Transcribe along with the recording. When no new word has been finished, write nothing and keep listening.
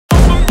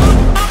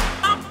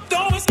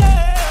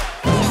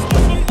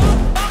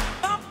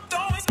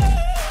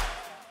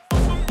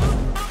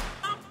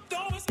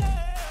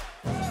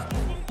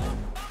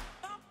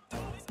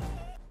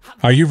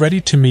Are you ready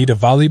to meet a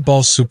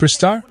volleyball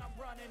superstar?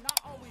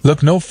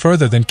 Look no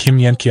further than Kim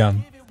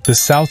Yeon-koung, the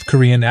South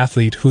Korean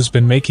athlete who's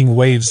been making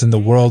waves in the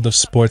world of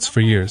sports for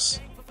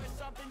years.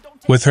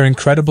 With her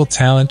incredible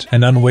talent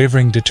and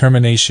unwavering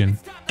determination,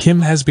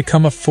 Kim has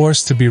become a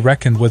force to be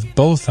reckoned with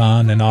both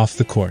on and off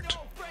the court.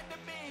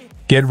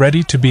 Get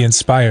ready to be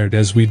inspired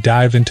as we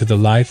dive into the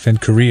life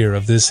and career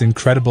of this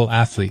incredible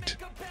athlete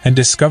and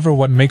discover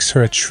what makes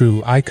her a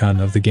true icon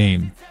of the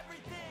game.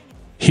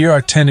 Here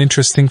are 10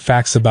 interesting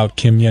facts about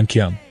Kim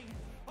Yeon-koung.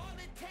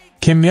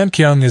 Kim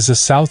Yeon-koung is a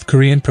South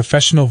Korean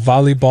professional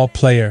volleyball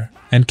player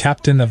and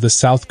captain of the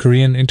South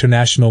Korean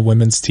international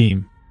women's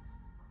team.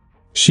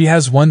 She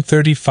has won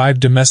 35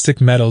 domestic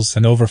medals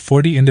and over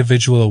 40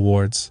 individual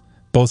awards,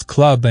 both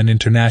club and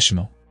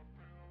international.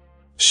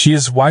 She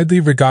is widely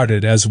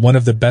regarded as one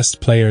of the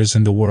best players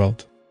in the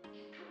world.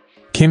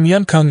 Kim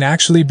Yeon-koung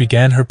actually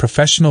began her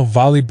professional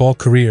volleyball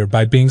career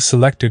by being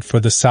selected for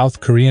the South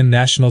Korean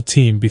national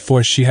team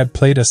before she had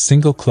played a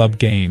single club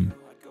game.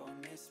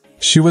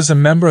 She was a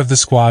member of the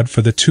squad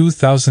for the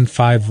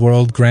 2005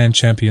 World Grand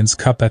Champions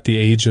Cup at the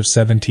age of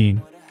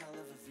 17.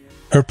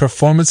 Her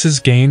performances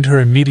gained her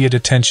immediate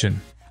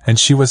attention, and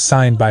she was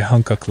signed by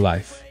Hankook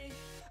Life.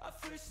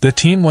 The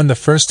team won the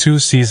first 2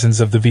 seasons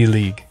of the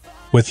V-League,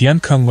 with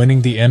Yeon-koung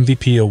winning the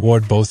MVP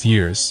award both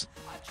years,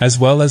 as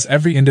well as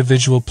every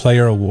individual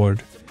player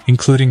award,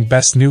 including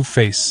Best New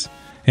Face,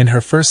 in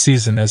her first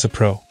season as a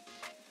pro.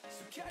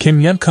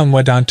 Kim Yeon-koung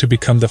went on to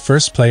become the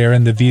first player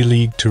in the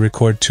V-League to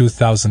record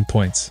 2,000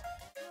 points.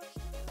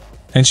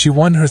 And she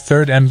won her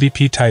 3rd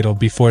MVP title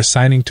before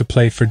signing to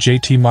play for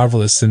JT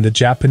Marvelous in the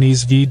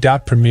Japanese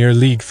V.Premier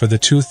League for the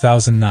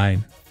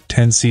 2009-10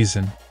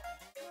 season.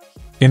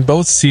 In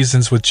both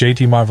seasons with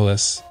JT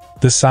Marvelous,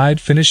 the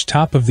side finished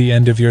top of the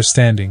end-of-year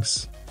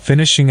standings,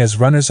 finishing as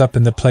runners-up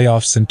in the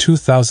playoffs in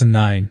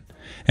 2009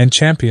 and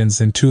champions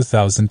in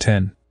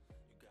 2010.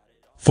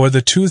 For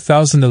the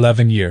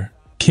 2011 year,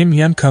 Kim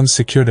Yeon-koung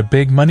secured a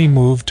big money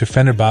move to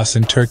Fenerbahce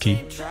in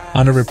Turkey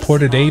on a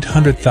reported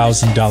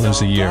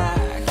 $800,000 a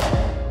year.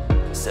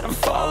 Said I'm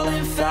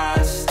falling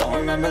fast, don't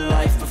remember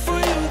life before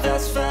you,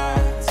 that's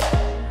facts.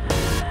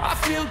 I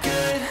feel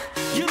good,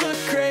 you look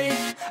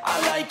great,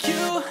 I like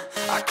you,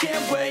 I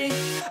can't wait.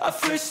 A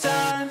first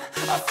time,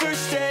 a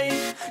first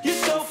date, you're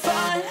so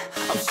fine,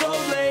 I'm so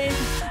late.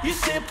 You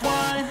sip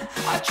wine,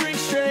 I drink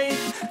straight,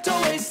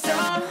 don't waste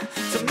time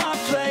to my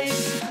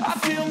place. I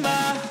feel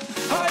my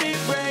heart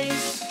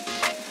erase,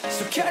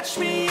 so catch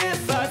me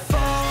if I